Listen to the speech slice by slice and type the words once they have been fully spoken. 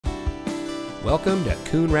Welcome to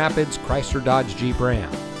Coon Rapids Chrysler Dodge Jeep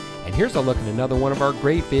Ram. And here's a look at another one of our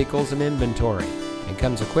great vehicles in inventory, and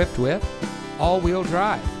comes equipped with all-wheel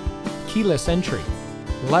drive, keyless entry,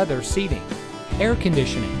 leather seating, air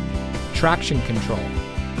conditioning, traction control,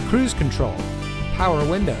 cruise control, power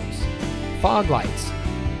windows, fog lights,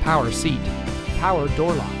 power seat, power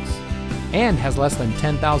door locks, and has less than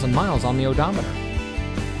 10,000 miles on the odometer.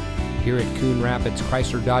 Here at Coon Rapids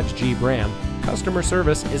Chrysler Dodge Jeep Ram, customer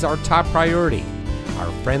service is our top priority.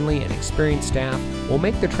 Our friendly and experienced staff will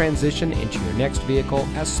make the transition into your next vehicle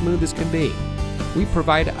as smooth as can be. We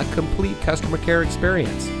provide a complete customer care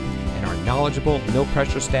experience, and our knowledgeable,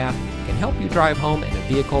 no-pressure staff can help you drive home in a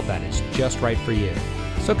vehicle that is just right for you.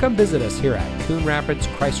 So come visit us here at Coon Rapids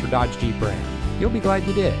Chrysler Dodge Jeep Ram. You'll be glad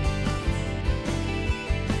you did.